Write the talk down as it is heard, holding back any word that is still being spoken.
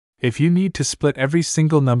If you need to split every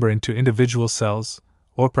single number into individual cells,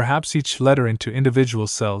 or perhaps each letter into individual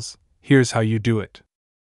cells, here's how you do it.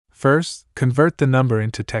 First, convert the number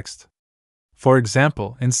into text. For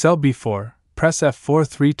example, in cell B4, press F4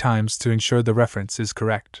 3 times to ensure the reference is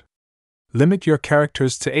correct. Limit your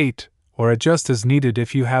characters to 8, or adjust as needed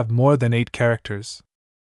if you have more than 8 characters.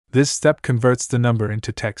 This step converts the number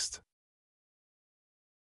into text.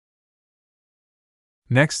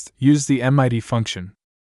 Next, use the MID function.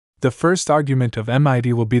 The first argument of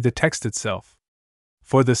MID will be the text itself.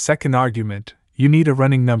 For the second argument, you need a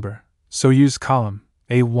running number, so use column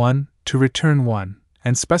A1 to return 1,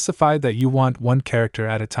 and specify that you want 1 character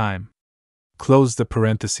at a time. Close the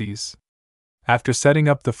parentheses. After setting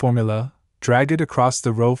up the formula, drag it across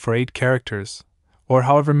the row for 8 characters, or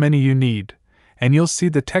however many you need, and you'll see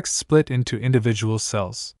the text split into individual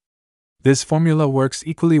cells. This formula works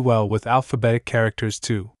equally well with alphabetic characters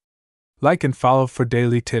too. Like and follow for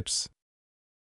daily tips.